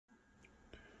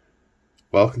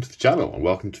Welcome to the channel and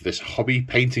welcome to this hobby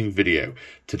painting video.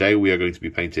 Today we are going to be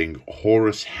painting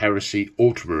Horus Heresy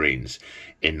Ultramarines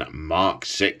in Mark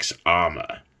 6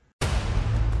 armour.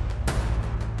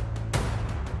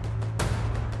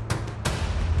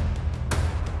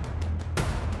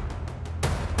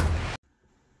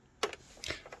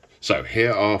 So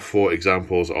here are 4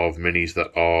 examples of minis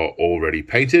that are already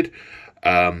painted.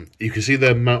 You can see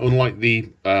they're, unlike the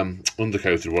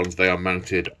undercoated ones, they are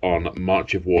mounted on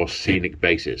March of War scenic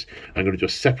bases. I'm going to do a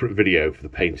separate video for the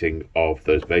painting of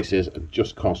those bases and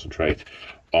just concentrate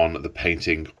on the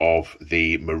painting of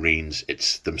the Marines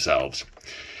themselves.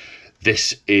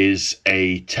 This is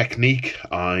a technique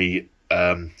I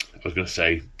was going to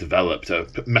say developed,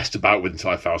 messed about with until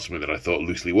I found something that I thought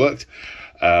loosely worked,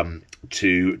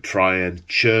 to try and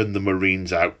churn the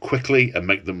Marines out quickly and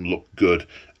make them look good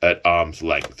at arm's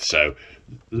length. So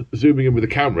zooming in with the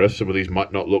camera, some of these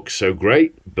might not look so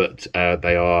great, but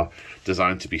they are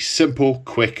designed to be simple,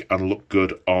 quick, and look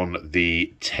good on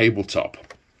the tabletop.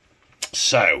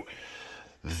 So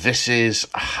this is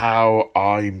how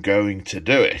I'm going to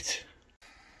do it.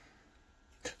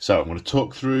 So I'm going to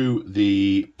talk through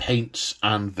the paints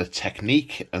and the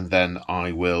technique, and then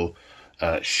I will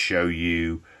show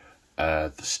you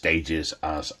the stages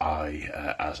as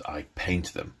I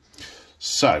paint them.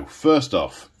 So first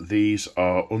off, these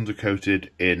are undercoated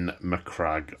in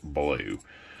MkVI blue.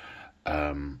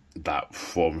 That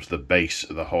forms the base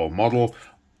of the whole model.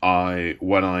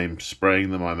 When I'm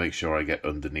spraying them, I make sure I get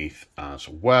underneath as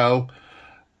well,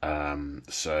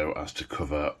 so as to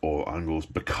cover all angles,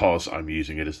 because I'm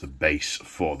using it as the base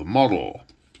for the model.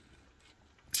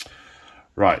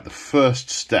 Right, the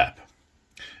first step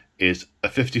is a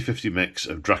 50-50 mix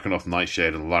of Drakenhof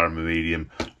Nightshade and Warhammer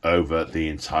Medium over the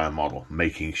entire model,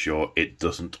 making sure it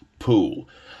doesn't pool.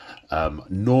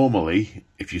 Normally,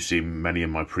 if you've seen many of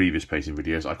my previous painting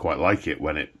videos, I quite like it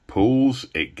when it pools.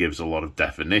 It gives a lot of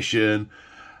definition,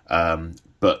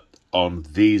 but on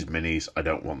these minis, I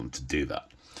don't want them to do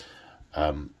that.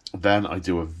 Then I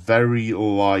do a very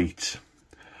light,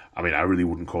 I really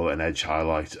wouldn't call it an edge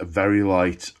highlight, a very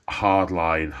light hard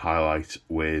line highlight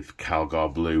with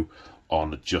Calgar blue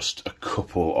on just a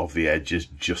couple of the edges,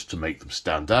 just to make them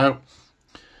stand out.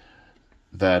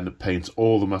 Then paint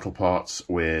all the metal parts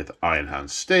with Iron Hand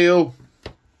Steel.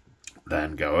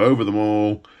 Then go over them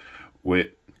all with,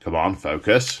 come on,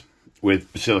 focus,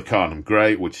 with Basilicanum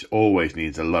Grey, which always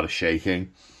needs a lot of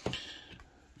shaking.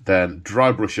 Then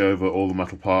dry brush over all the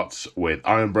metal parts with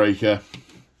Ironbreaker.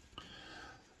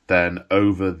 Then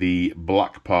over the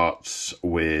black parts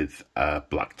with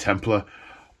Black Templar.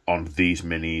 On these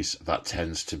minis, that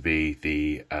tends to be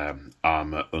the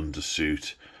armour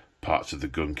undersuit, parts of the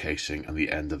gun casing, and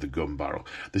the end of the gun barrel.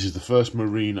 This is the first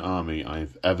Marine army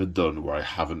I've ever done where I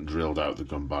haven't drilled out the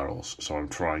gun barrels, so I'm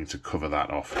trying to cover that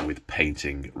off with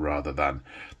painting rather than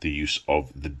the use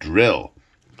of the drill.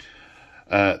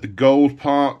 The gold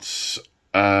parts,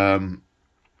 I've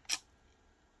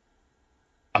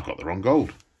got the wrong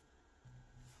gold.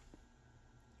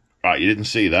 Right, you didn't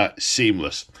see that.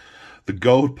 Seamless. The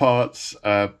gold parts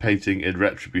painting in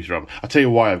Retributor armor. I'll tell you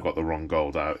why I've got the wrong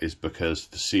gold out, is because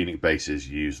the scenic bases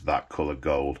use that colour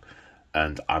gold,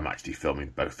 and I'm actually filming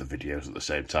both the videos at the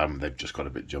same time, and they've just got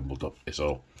a bit jumbled up, is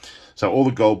all. So all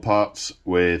the gold parts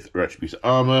with Retributor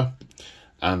armor,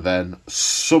 and then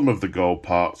some of the gold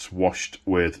parts washed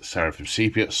with Seraphim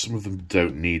Sepia. Some of them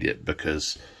don't need it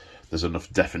because there's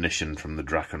enough definition from the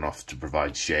Drakenhof to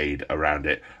provide shade around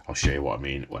it. I'll show you what I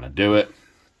mean when I do it.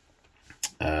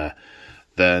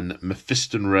 Then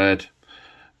Mephiston Red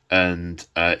and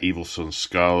Evil Sun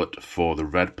Scarlet for the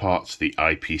red parts, the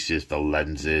eyepieces, the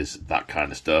lenses, that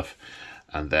kind of stuff.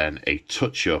 And then a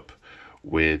touch-up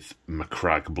with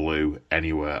MkVI Blue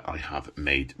anywhere I have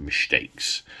made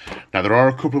mistakes. Now, there are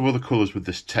a couple of other colours with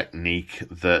this technique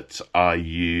that I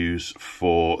use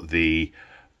for the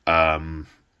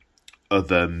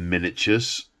other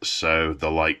miniatures, so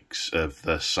the likes of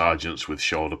the sergeants with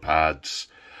shoulder pads.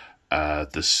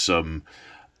 There's some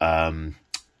sort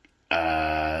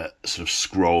of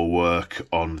scroll work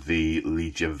on the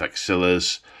Legion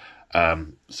Vexillas.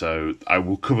 So I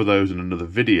will cover those in another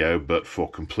video, but for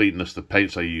completeness, the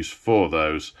paints I use for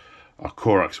those are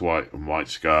Corax White and White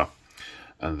Scar,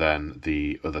 and then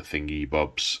the other thingy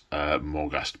bobs,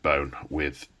 Morghast Bone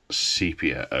with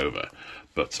sepia over.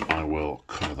 But I will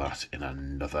cover that in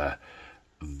another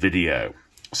video.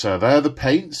 So they're the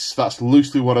paints. That's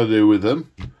loosely what I do with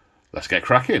them. Let's get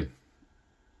cracking.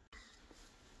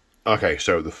 Okay,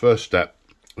 so the first step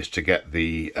is to get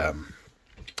the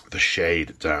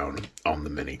shade down on the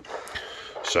mini.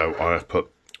 So I have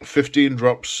put 15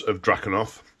 drops of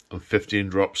Drakenhof and 15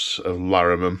 drops of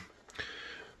Laramum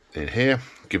in here,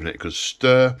 giving it a good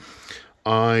stir.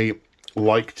 I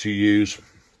like to use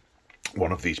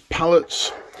one of these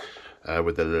pallets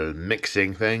with the little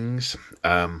mixing things.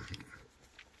 I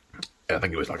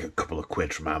think it was like a couple of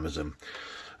quid from Amazon,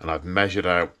 and I've measured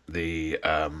out the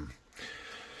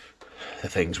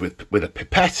things with a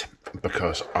pipette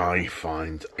because I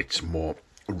find it's more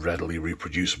readily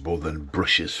reproducible than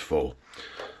brushes full.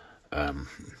 Yeah,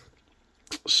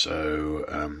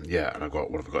 and I've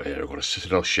got, what have I got here? I've got a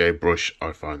Citadel shade brush.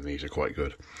 I find these are quite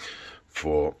good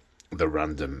for the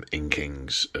random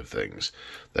inkings of things.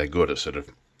 They're good at sort of,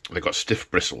 they've got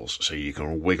stiff bristles, so you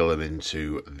can wiggle them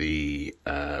into the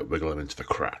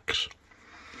cracks.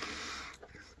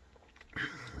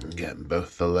 Getting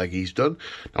both the leggies done.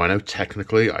 Now I know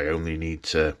technically I only need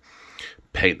to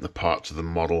paint the parts of the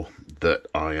model that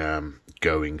I am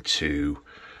going to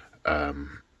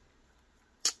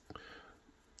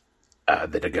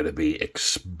that are going to be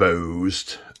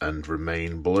exposed and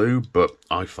remain blue, but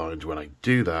I find when I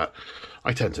do that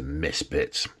I tend to miss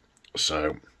bits.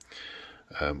 So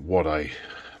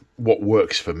what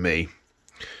works for me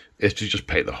is to just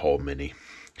paint the whole mini.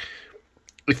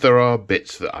 If there are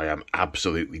bits that I am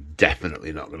absolutely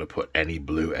definitely not going to put any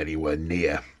blue anywhere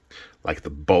near, like the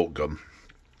bolt gun,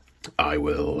 I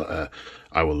will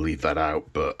leave that out,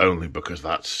 but only because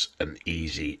that's an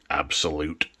easy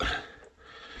absolute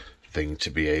thing to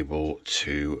be able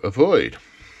to avoid.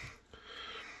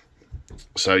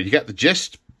 So you get the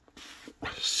gist.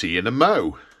 See you in a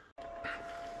mo.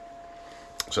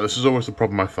 So this is always the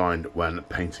problem I find when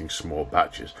painting small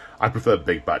batches. I prefer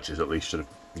big batches, at least sort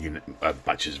of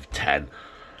batches of 10,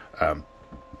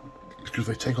 because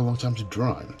they take a long time to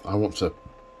dry. I want to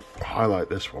highlight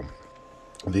this one.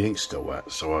 The ink's still wet,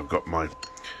 so I've got my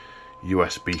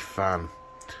USB fan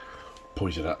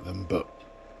pointed at them, but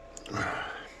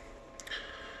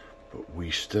we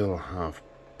still have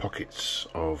pockets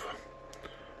of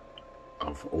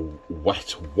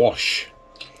wet wash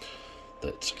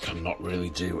that cannot really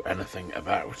do anything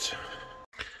about.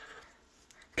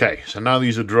 Okay, so now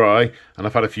these are dry, and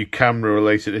I've had a few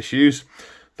camera-related issues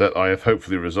that I have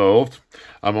hopefully resolved.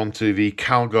 I'm onto the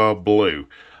Calgar Blue.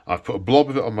 I've put a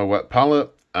blob of it on my wet palette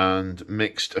and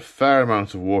mixed a fair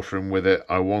amount of water in with it.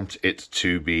 I want it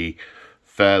to be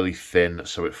fairly thin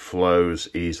so it flows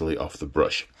easily off the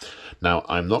brush. Now,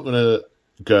 I'm not going to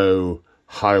go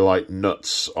highlight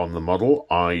nuts on the model.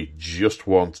 I just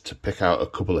want to pick out a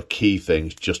couple of key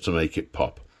things just to make it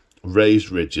pop.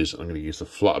 Raised ridges, I'm going to use the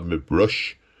flat of my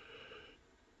brush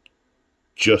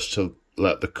just to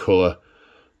let the colour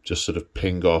just sort of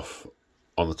ping off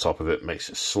on the top of it, makes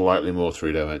it slightly more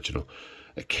three-dimensional.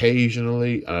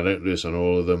 Occasionally, and I don't do this on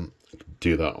all of them,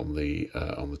 do that on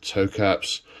the toe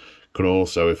caps. Can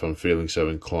also, if I'm feeling so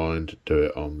inclined, do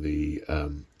it on the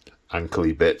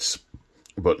ankly bits.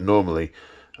 But normally,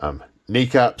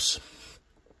 kneecaps,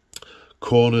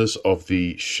 corners of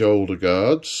the shoulder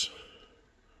guards,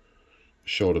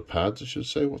 shoulder pads, I should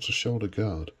say. What's a shoulder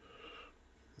guard?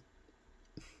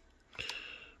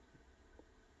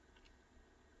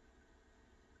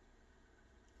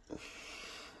 A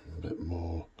bit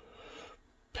more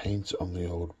paint on the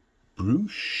old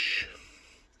brush.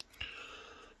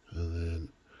 And then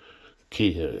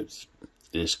key here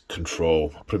is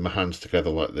control. Putting my hands together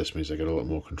like this means I get a lot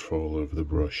more control over the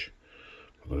brush.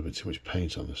 I've got a bit too much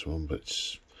paint on this one, but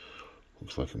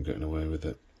looks like I'm getting away with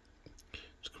it.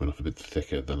 It's coming off a bit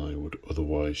thicker than I would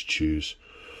otherwise choose.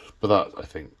 But that, I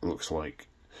think, looks like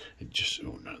it just...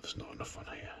 Oh no, there's not enough on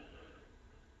here.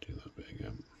 Do that bit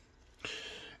again.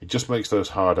 It just makes those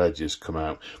hard edges come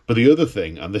out. But the other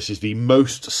thing, and this is the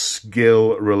most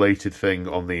skill-related thing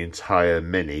on the entire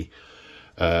mini,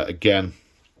 again,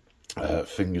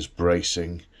 fingers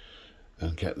bracing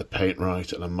and get the paint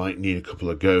right, and I might need a couple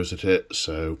of goes at it,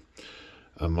 so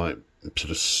I might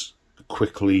sort of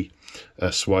quickly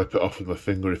swipe it off with my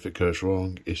finger if it goes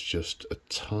wrong. It's just a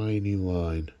tiny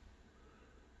line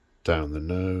down the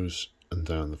nose and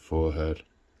down the forehead.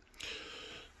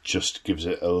 Just gives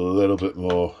it a little bit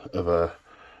more of a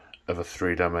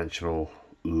three-dimensional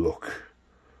look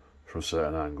from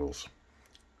certain angles.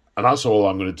 And that's all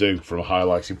I'm going to do from a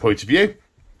highlighting point of view,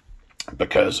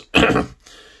 because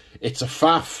it's a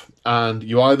faff, and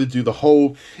you either do the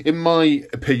whole, in my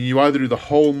opinion, you either do the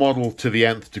whole model to the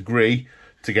nth degree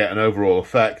to get an overall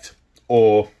effect,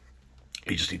 or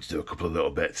you just need to do a couple of little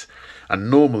bits.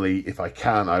 And normally, if I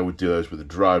can, I would do those with a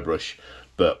dry brush,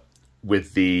 but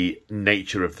with the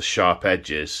nature of the sharp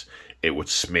edges, it would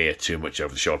smear too much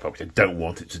over the shoulder pad, which I don't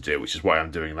want it to do, which is why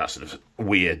I'm doing that sort of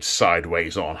weird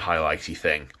sideways on highlighty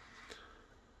thing.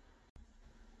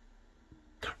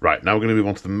 Right, now we're going to move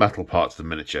on to the metal parts of the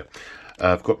miniature.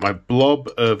 I've got my blob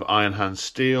of Iron Hand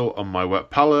steel on my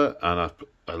wet palette, and I've put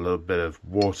a little bit of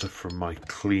water from my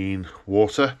clean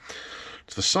water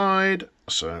to the side.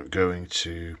 So I'm going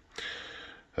to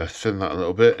thin that a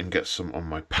little bit and get some on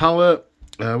my palette.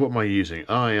 What am I using?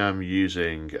 I am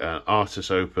using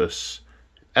Artis Opus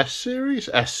S-Series?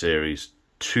 S-Series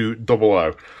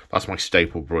 200. That's my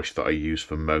staple brush that I use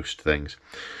for most things.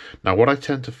 Now, what I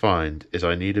tend to find is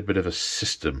I need a bit of a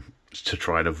system to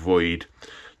try and avoid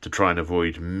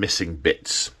missing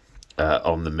bits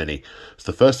on the Mini.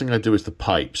 So the first thing I do is the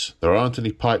pipes. There aren't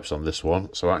any pipes on this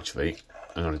one, so actually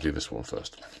I'm going to do this one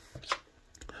first.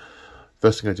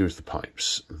 First thing I do is the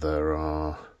pipes. There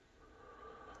are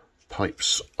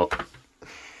pipes up.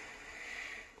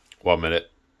 1 minute.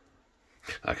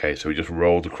 Okay, so we just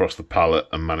rolled across the palette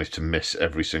and managed to miss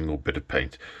every single bit of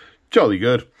paint. Jolly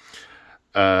good.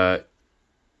 Yeah,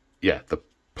 the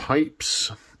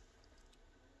pipes,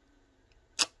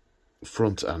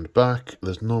 front and back.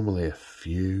 There's normally a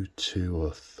few, 2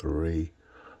 or 3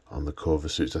 on the cover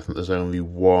suits. I think there's only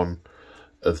one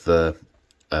of the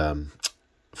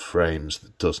frames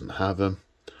that doesn't have them.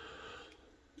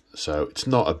 So it's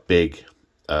not a big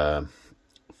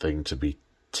thing to be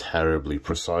terribly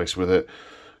precise with it,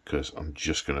 because I'm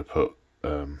just going to put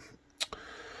the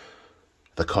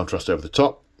contrast over the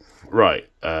top. Right,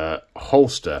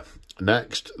 holster.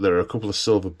 Next, there are a couple of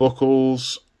silver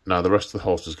buckles. Now, the rest of the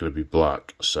holster is going to be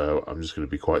black, so I'm just going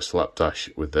to be quite slapdash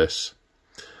with this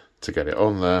to get it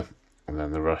on there, and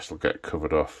then the rest will get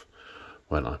covered off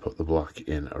when I put the black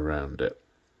in around it.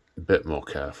 A bit more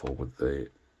careful with the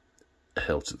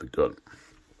hilt of the gun.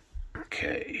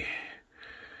 Okay.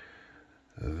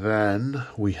 Then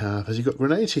we have, has he got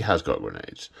grenades? He has got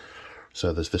grenades.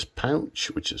 So there's this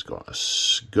pouch, which has got a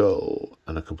skull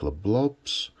and a couple of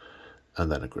blobs,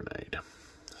 and then a grenade.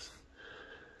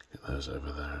 Get those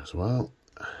over there as well.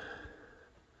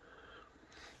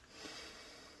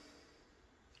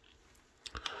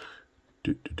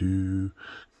 The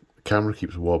camera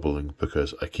keeps wobbling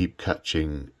because I keep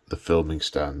catching the filming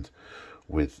stand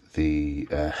with the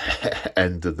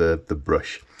end of the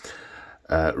brush.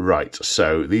 Right,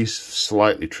 so these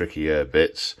slightly trickier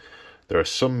bits, there are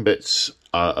some bits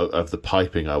of the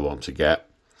piping I want to get.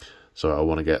 So I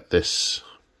want to get this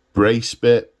brace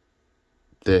bit,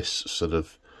 this sort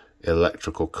of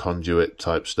electrical conduit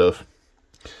type stuff.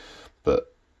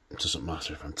 But it doesn't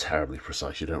matter if I'm terribly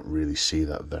precise, you don't really see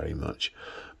that very much.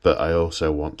 But I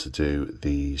also want to do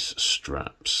these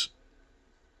straps.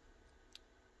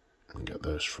 And get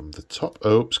those from the top.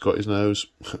 Oops, got his nose.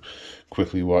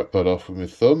 Quickly wipe that off with my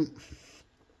thumb.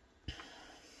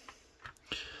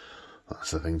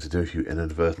 That's the thing to do if you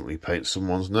inadvertently paint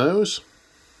someone's nose.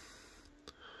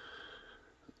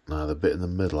 Now, the bit in the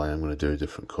middle I am going to do a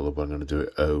different colour, but I'm going to do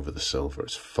it over the silver.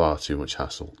 It's far too much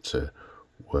hassle to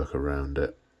work around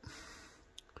it.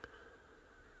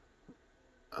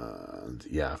 And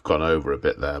yeah, I've gone over a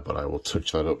bit there, but I will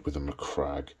touch that up with a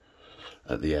McCrag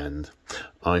at the end.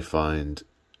 I find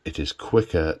it is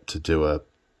quicker to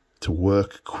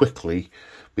work quickly,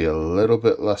 be a little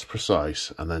bit less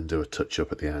precise, and then do a touch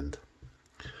up at the end.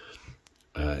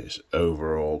 It's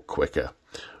overall quicker.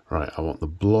 Right, I want the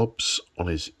blobs on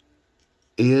his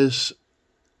ears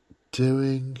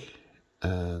doing,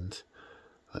 and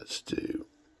let's do,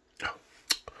 oh,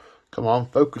 come on,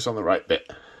 focus on the right bit.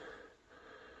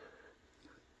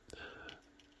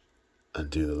 And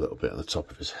do the little bit on the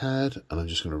top of his head, and I'm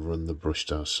just going to run the brush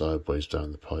down sideways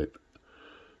down the pipe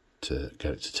to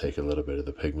get it to take a little bit of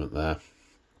the pigment there.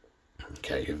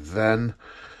 Okay, then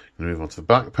I'm going to move on to the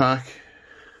backpack.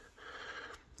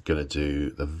 Going to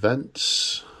do the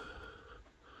vents.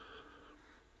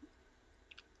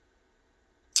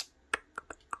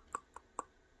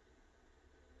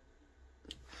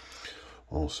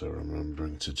 Also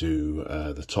remembering to do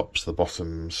the tops, the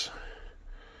bottoms,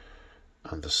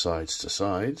 and the sides to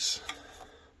sides.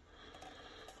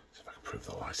 See if I can improve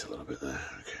the light a little bit there.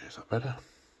 Okay, is that better?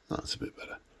 That's a bit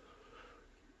better.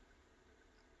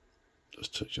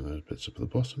 Just touching those bits up at the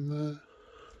bottom there.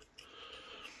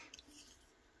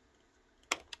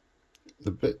 The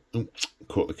bit, oh,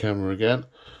 caught the camera again.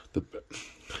 The bit,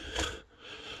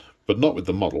 but not with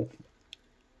the model.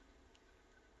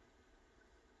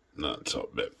 That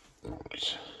top bit.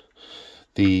 Right.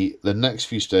 The next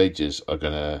few stages are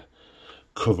going to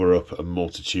cover up a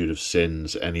multitude of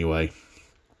sins anyway,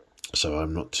 so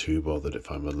I'm not too bothered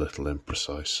if I'm a little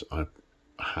imprecise. I'm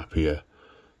happier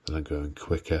than I'm going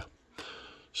quicker.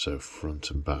 So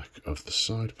front and back of the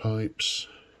side pipes.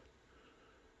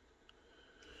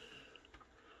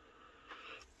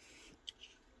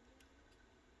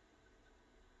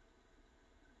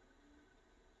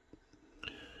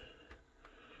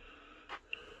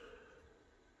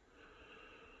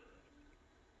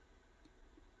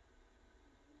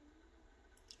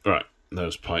 Right,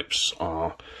 those pipes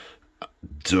are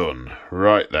done.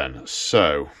 Right then,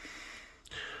 so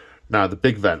now the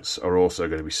big vents are also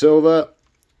going to be silver,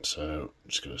 so I'm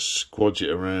just going to squodge it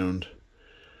around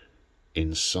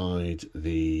inside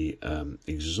the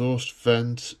exhaust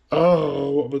vent.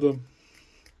 Oh, what have I done?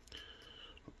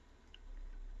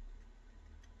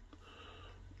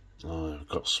 Oh, I've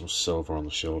got some silver on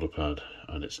the shoulder pad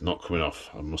and it's not coming off.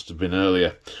 I must have been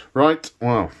earlier. Right,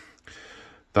 well,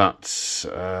 that's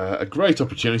a great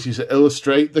opportunity to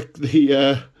illustrate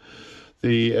the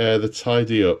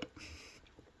tidy up.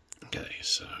 Okay,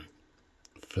 so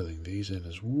filling these in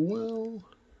as well.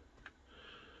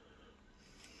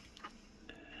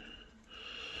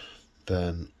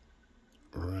 Then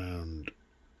round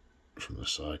from the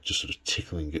side, just sort of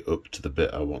tickling it up to the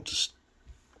bit I want to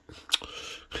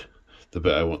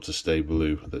stay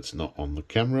blue. That's not on the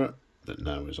camera. That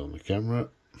now is on the camera.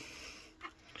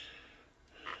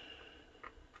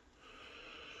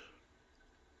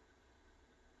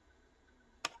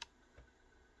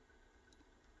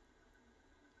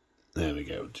 There we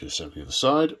go. Do the same on the other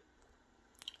side,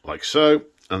 like so,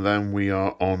 and then we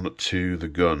are on to the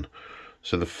gun.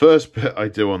 So the first bit I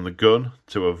do on the gun,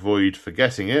 to avoid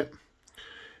forgetting it,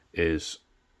 is,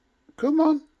 come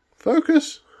on,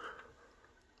 focus.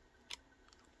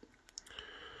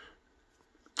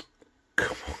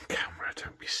 Come on, camera,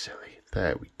 don't be silly.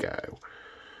 There we go.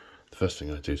 The first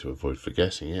thing I do to avoid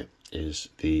forgetting it is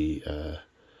the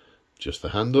just the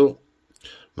handle. I'm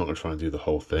not going to try and do the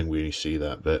whole thing, we only see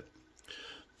that bit.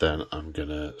 Then I'm going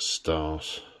to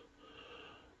start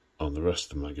on the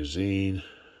rest of the magazine,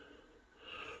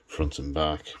 front and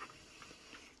back.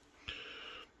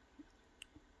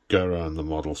 Go around the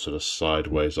model sort of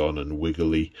sideways on and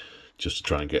wiggly, just to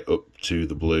try and get up to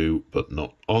the blue, but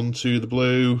not onto the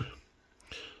blue.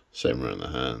 Same around the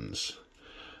hands,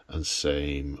 and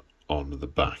same on the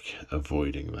back,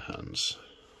 avoiding the hands.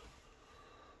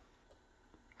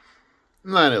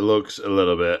 And then it looks a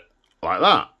little bit like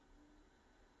that.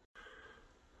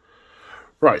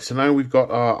 Right, so now we've got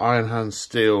our Iron Hand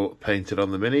steel painted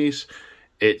on the minis.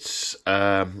 It's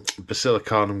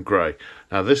Basilicanum Grey.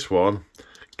 Now this one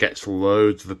gets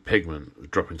loads of the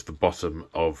pigment dropping to the bottom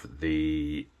of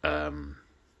the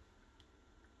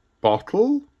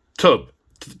bottle? Tub.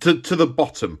 To the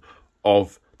bottom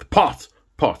of the pot.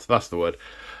 Pot, that's the word.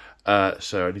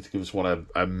 So I need to give this one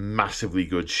a massively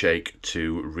good shake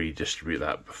to redistribute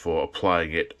that before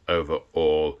applying it over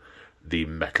all the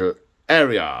metal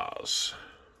areas.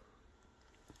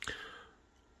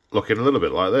 Looking a little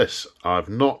bit like this. I've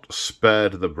not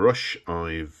spared the brush.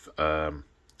 I've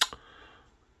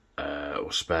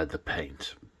spared the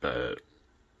paint, but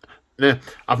no,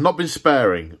 I've not been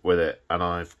sparing with it, and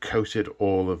I've coated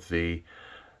all the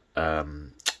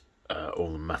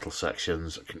metal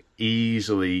sections. I can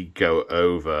easily go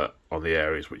over on the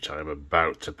areas which I'm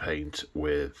about to paint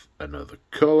with another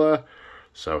colour,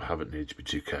 so I haven't needed to be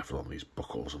too careful on these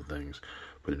buckles and things,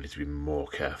 but I need to be more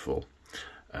careful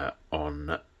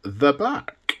on the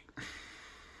back.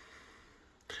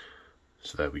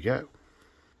 So there we go.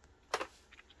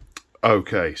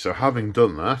 Okay, so having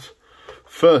done that,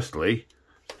 firstly,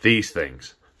 these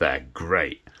things, they're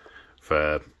great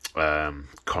for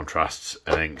contrasts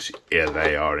and inks. Yeah,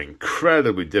 they are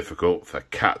incredibly difficult for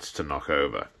cats to knock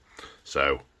over.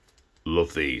 So,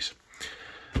 love these.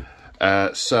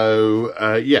 Yes,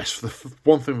 the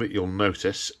one thing that you'll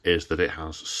notice is that it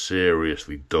has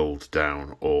seriously dulled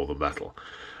down all the metal.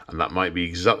 And that might be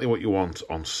exactly what you want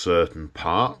on certain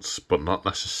parts, but not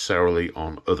necessarily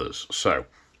on others. So,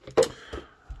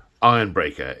 Iron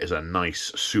Breaker is a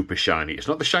nice, super shiny. It's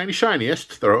not the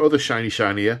shiniest. There are other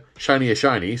shinier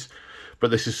shinies, but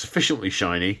this is sufficiently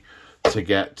shiny to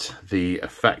get the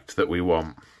effect that we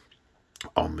want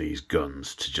on these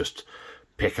guns, to just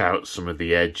pick out some of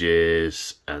the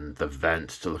edges and the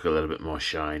vents to look a little bit more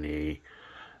shiny,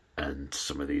 and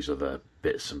some of these other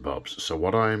bits and bobs. So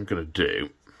what I am going to do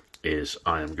is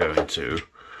I am going to,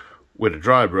 with a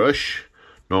dry brush,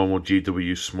 normal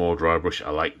GW small dry brush. I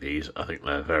like these. I think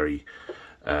they're very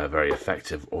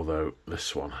effective. Although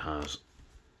this one has,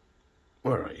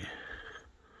 where are you?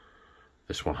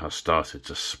 This one has started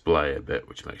to splay a bit,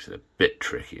 which makes it a bit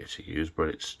trickier to use, but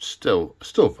it's still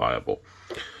viable.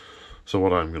 So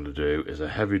what I'm going to do is a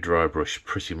heavy dry brush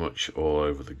pretty much all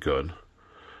over the gun,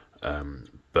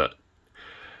 but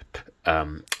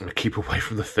I'm going to keep away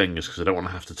from the fingers because I don't want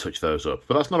to have to touch those up.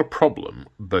 But that's not a problem,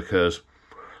 because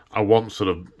I want sort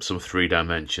of some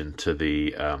 3-dimension to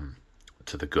the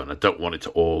gun. I don't want it to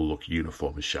all look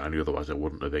uniform and shiny, otherwise I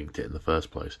wouldn't have inked it in the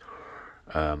first place.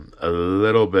 A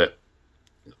little bit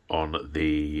on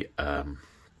the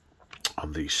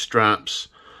straps,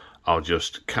 I'll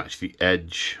just catch the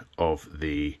edge of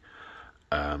the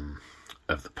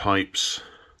pipes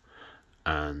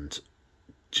and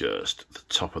just the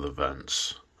top of the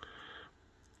vents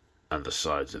and the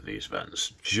sides of these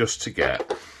vents, just to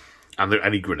get, and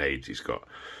any grenades he's got,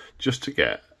 just to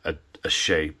get a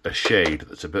shade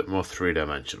that's a bit more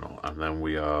three-dimensional, and then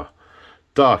we are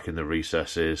dark in the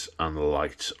recesses and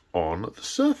light on the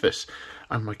surface.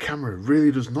 And my camera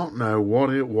really does not know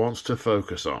what it wants to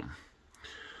focus on.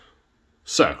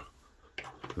 So,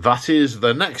 that is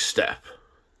the next step.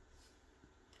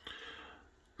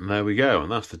 And there we go,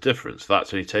 and that's the difference.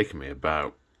 That's only taken me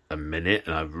about a minute,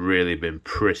 and I've really been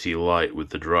pretty light with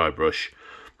the dry brush,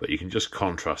 but you can just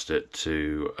contrast it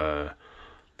to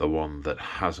the one that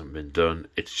hasn't been done.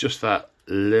 It's just that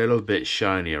little bit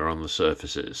shinier on the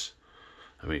surfaces.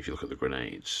 I mean, if you look at the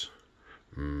grenades,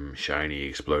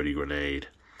 shiny, explodey grenade,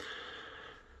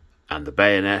 and the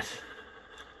bayonet.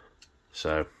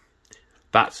 So,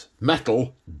 that's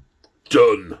metal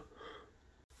done.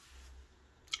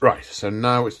 Right, so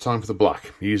now it's time for the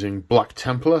black. Using Black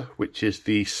Templar, which is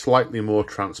the slightly more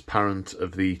transparent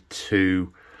of the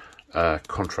two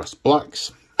contrast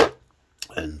blacks.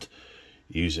 And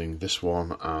using this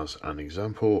one as an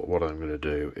example, what I'm going to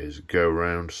do is go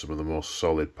around some of the more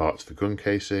solid parts of the gun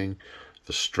casing,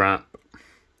 the strap,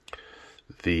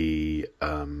 the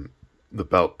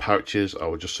belt pouches. I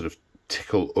will just sort of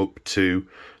tickle up to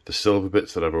the silver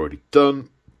bits that I've already done,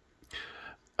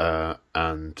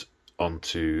 and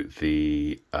onto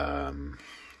the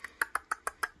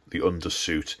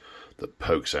undersuit that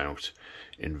pokes out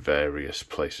in various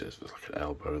places. There's like an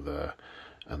elbow there,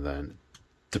 and then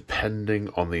depending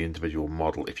on the individual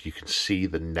model, if you can see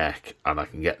the neck and I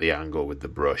can get the angle with the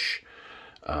brush,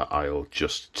 I'll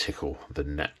just tickle the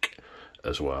neck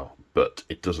as well. But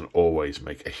it doesn't always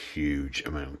make a huge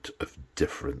amount of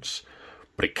difference,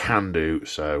 but it can do.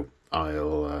 So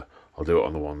I'll do it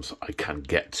on the ones I can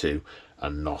get to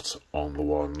and not on the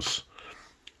ones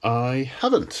I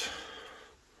haven't.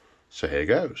 So here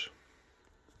goes.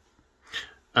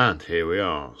 And here we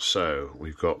are. So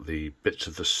we've got the bits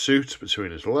of the suit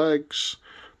between his legs,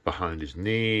 behind his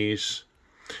knees,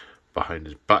 behind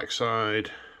his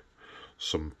backside,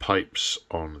 some pipes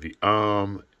on the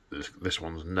arm. This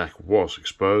one's neck was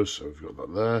exposed, so we've got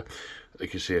that there. You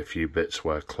can see a few bits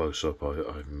where close up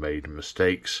I've made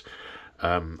mistakes.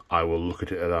 I will look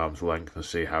at it at arm's length and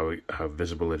see how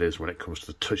visible it is when it comes to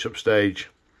the touch-up stage.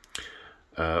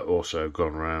 Also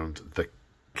gone around the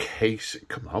case.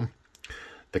 Come on.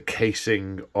 The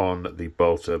casing on the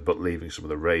bolter, but leaving some of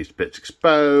the raised bits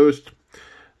exposed,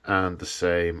 and the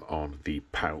same on the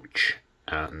pouch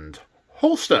and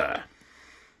holster.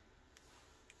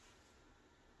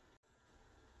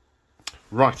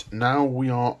 Right, now we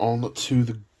are on to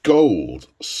the gold.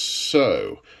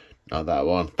 So, now that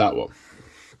one.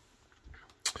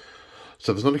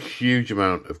 So there's not a huge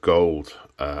amount of gold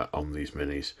on these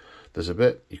minis. There's a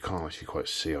bit you can't actually quite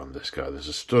see on this guy. There's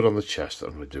a stud on the chest that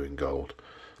I'm going to do in gold.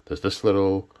 There's this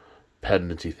little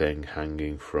pendenty thing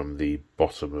hanging from the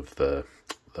bottom of the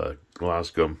glass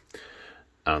gum,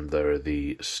 and there are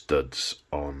the studs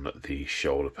on the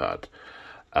shoulder pad.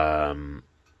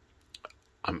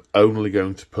 I'm only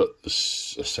going to put the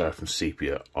Seraphim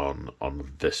Sepia on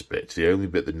this bit. It's the only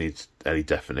bit that needs any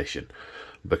definition,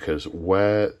 because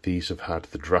where these have had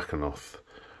the Draconoth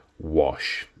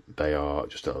wash, they are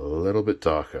just a little bit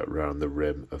darker around the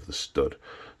rim of the stud.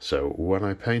 So when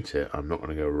I paint it, I'm not going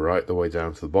to go right the way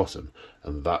down to the bottom,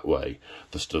 and that way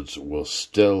the studs will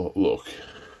still look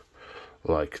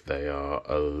like they are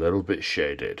a little bit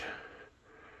shaded,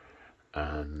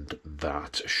 and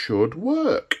that should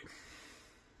work.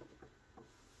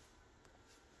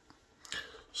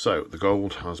 So the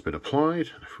gold has been applied.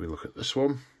 If we look at this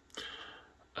one,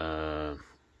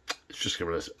 it's just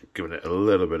giving it a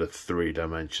little bit of 3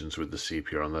 dimensions with the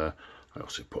sepia on there. I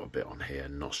also put a bit on here,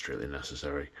 not really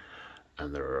necessary.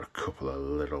 And there are a couple of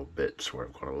little bits where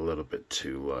I've gone a little bit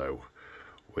too low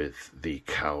with the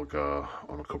Calgar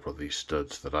on a couple of these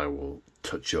studs that I will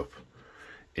touch up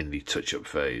in the touch-up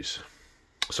phase.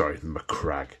 Sorry, the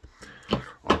McCrag.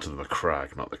 Onto the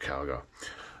McCrag, not the Calgar.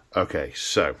 Okay,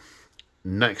 so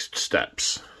next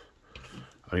steps.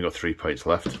 I've only got 3 paints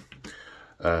left.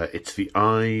 It's the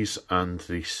eyes and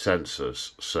the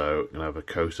sensors. So I'm going to have a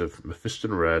coat of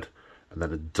Mephiston Red and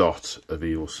then a dot of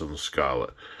Evil Sun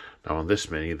Scarlet. Now on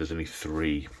this mini, there's only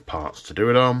 3 parts to do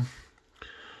it on.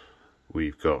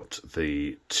 We've got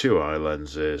the 2 eye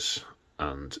lenses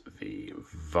and the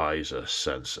visor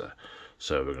sensor.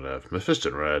 So we're going to have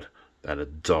Mephiston Red, then a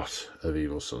dot of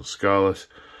Evil Sun Scarlet.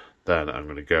 Then I'm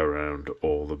going to go around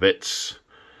all the bits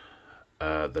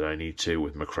that I need to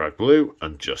with my crack glue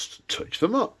and just touch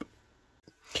them up.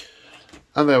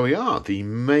 And there we are. The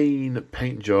main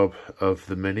paint job of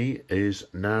the Mini is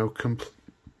now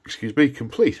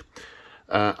complete.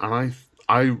 And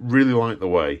I really like the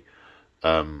way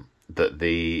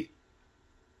that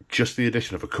just the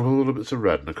addition of a couple of little bits of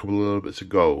red and a couple of little bits of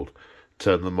gold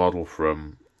turned the model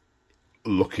from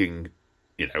looking,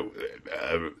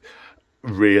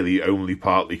 really only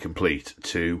partly complete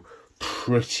to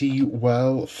pretty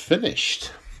well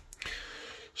finished.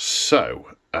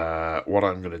 So, what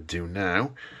I'm going to do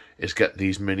now is get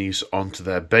these minis onto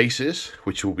their bases,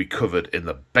 which will be covered in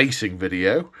the basing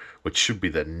video, which should be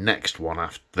the next one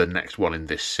after the next one in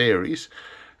this series,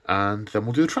 and then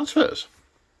we'll do the transfers.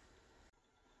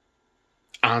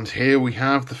 And here we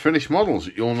have the finished models.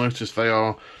 You'll notice they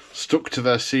are stuck to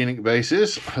their scenic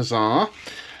bases. Huzzah!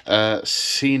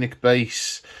 Scenic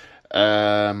base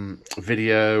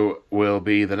video will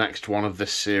be the next one of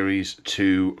this series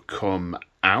to come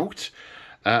out.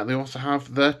 They also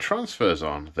have their transfers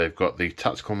on. They've got the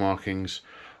tactical markings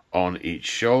on each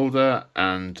shoulder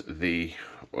and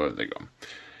where have they gone?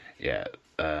 Yeah,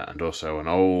 and also an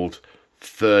old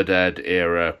Third Ed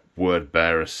era word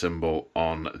bearer symbol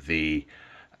on the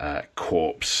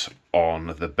corpse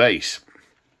on the base.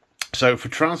 So for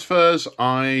transfers,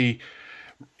 I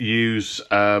use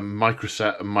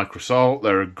Microset and Microsol.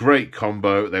 They're a great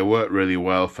combo. They work really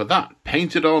well for that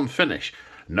painted on finish.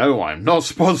 No, I'm not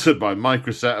sponsored by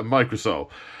Microset and Microsol,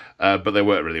 but they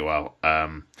work really well.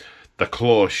 The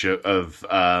claw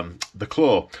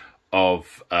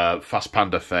of Fast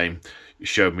Panda fame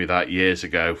showed me that years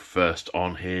ago, first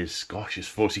on his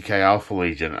 40k Alpha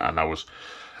Legion, and I was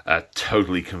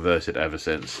totally converted ever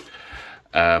since.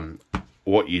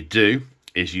 What you do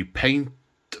is you paint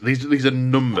these are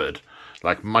numbered.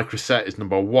 Like Microset is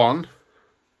number 1.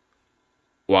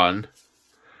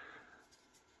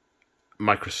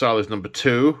 Microsol is number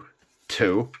 2.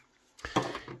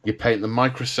 You paint the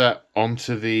Microset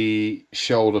onto the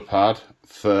shoulder pad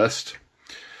first,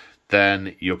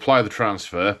 then you apply the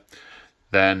transfer,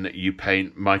 then you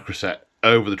paint Microset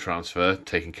over the transfer,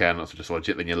 taking care not to dislodge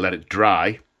it, then you let it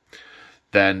dry,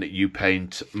 then you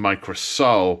paint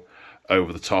Microsol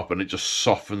over the top, and it just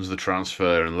softens the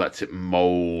transfer and lets it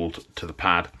mould to the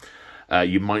pad.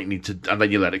 You might need to, and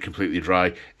then you let it completely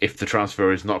dry. If the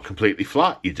transfer is not completely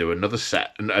flat, you do another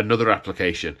set, another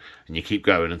application, and you keep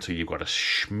going until you've got a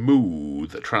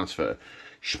smooth transfer.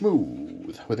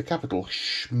 Smooth, with a capital,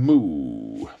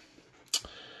 smooth.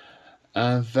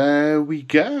 And there we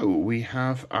go. We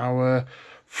have our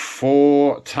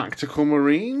 4 tactical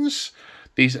marines.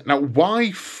 Now,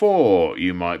 why 4,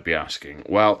 you might be asking?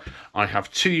 Well, I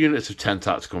have 2 units of 10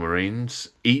 tactical marines.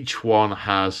 Each one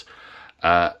has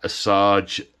a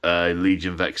Sarge, a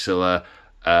Legion Vexilla,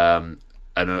 a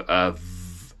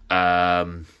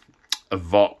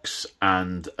Vox,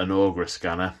 and an Augur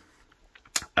scanner.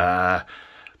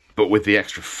 But with the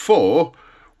extra 4,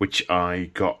 which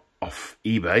I got off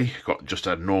eBay, got just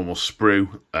a normal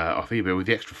sprue off eBay, with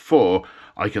the extra 4,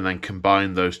 I can then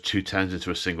combine those 2 10s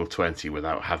into a single 20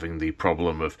 without having the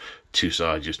problem of 2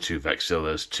 Sarges, 2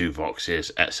 Vexillas, 2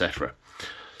 Voxes, etc.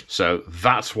 So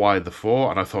that's why the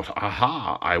 4, and I thought,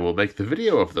 aha, I will make the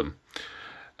video of them.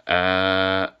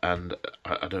 And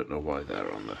I don't know why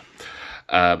they're on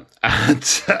there.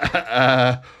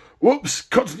 Whoops,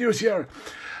 continuity error.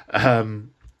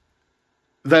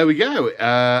 There we go.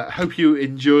 Hope you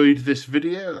enjoyed this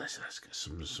video. Let's get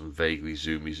some vaguely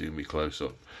zoomy close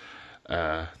up.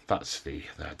 That's the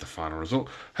final result.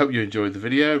 Hope you enjoyed the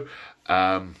video.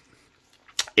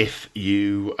 If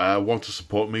you want to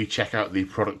support me, check out the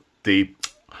video.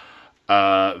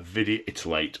 It's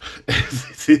late.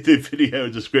 The video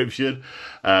description.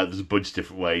 There's a bunch of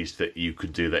different ways that you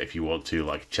can do that if you want to,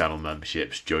 like channel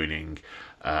memberships, joining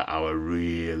our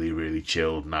really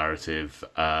chilled narrative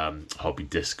hobby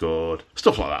Discord,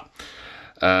 stuff like that.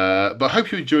 But I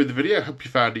hope you enjoyed the video. I hope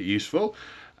you found it useful,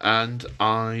 and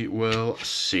I will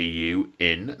see you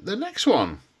in the next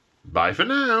one. Bye for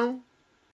now.